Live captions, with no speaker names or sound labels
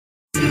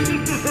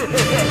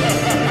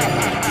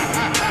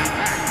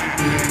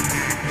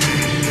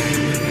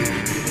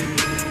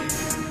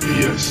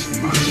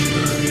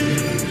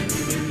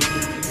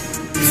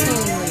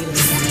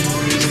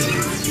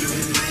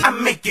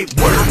it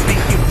work. I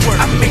make it work.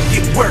 I make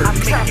it work.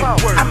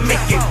 I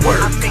make it work.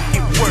 I make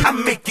it work. I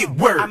make it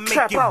work. I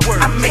make it work.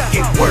 I make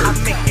it work. I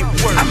make it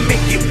work. I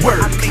make it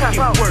work.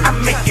 I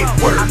make it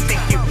work. I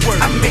make it work. I make it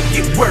work. I make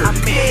it work. I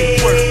make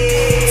it work.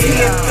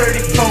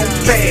 1034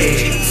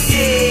 bags.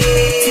 10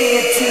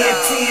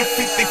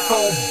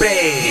 54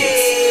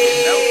 bags.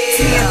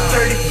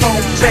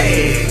 1034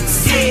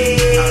 bags. 10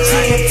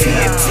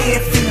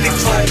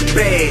 54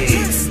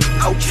 bags.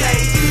 Okay,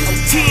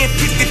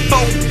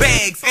 1054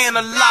 bags and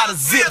a lot of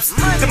zips.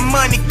 The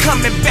money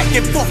coming back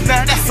and forth,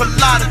 now that's a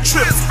lot of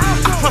trips.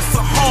 I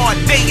hustle hard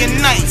day and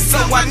night, so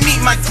I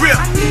need my grip.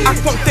 I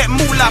want that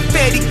moolah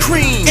fatty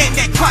cream and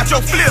that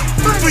quadro flip.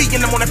 3 in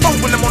the morning, 4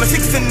 in the morning,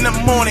 6 in the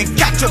morning,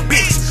 got your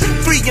bitch.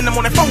 3 in the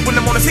morning, 4 in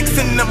the morning, 6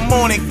 in the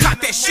morning,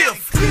 caught that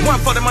shift. 1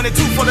 for the money, 2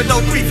 for the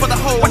dough, 3 for the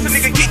hoe. Watch a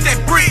nigga get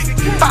that brick.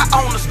 5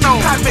 on the stove,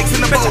 hot mix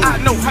in the bowl.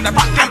 I know how to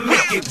rock that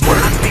milk. I make it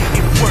work.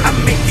 I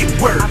make it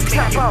work. I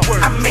make it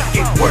work. I make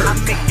it work. I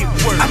make it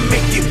work. I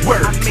make it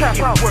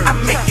work. I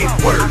make it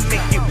work. I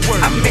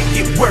make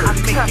it work. I make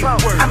it work. I make it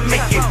work. I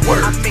make it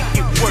work. I make it work. I make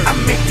it work. I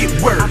make it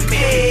work. I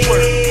make it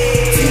work.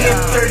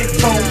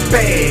 1034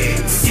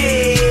 bags.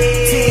 10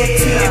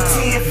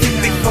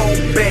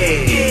 54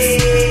 bags.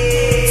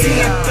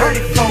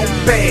 1034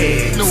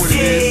 bags. Know what it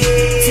is?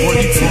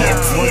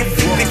 10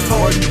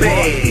 54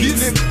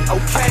 bags.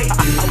 Okay.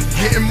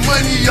 Getting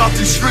money off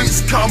the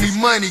streets, call me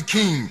Money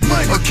King.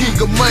 A king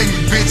of money,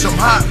 bitch, I'm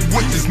hot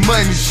with this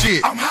money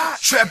shit. I'm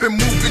hot. Trapping,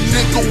 moving,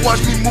 nigga,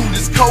 watch me move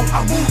this coat.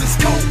 I move this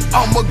coat.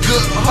 I'm a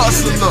good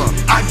hustler.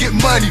 I get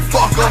money,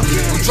 fucker.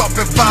 I'm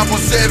dropping 5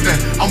 on 7.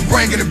 I'm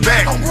bringing it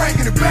back. I'm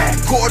bringing it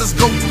back. Quarters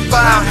go for 5,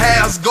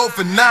 halves go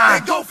for 9.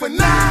 They go for 9.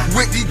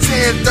 With these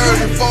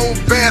 1034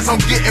 bands,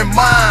 I'm getting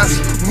mines.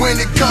 When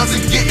it comes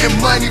to getting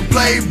money,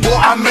 playboy,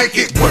 I make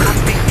it work.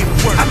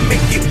 I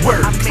make it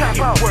work. I make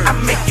it work. I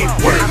make it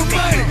work. I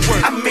make it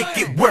work. I make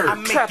it work. I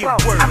make it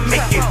work. I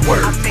make it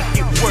work.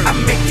 I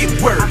make it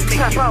work. I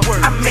make it work.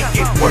 I make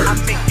it work. I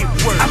make it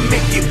work. I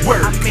make it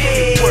work. I make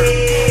it work.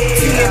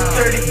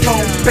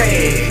 1034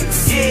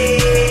 bags. 10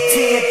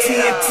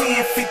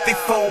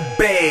 54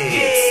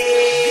 bags.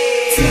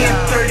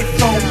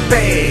 1034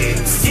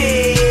 bags.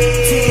 10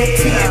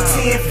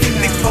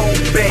 54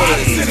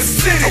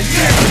 bags.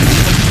 Okay.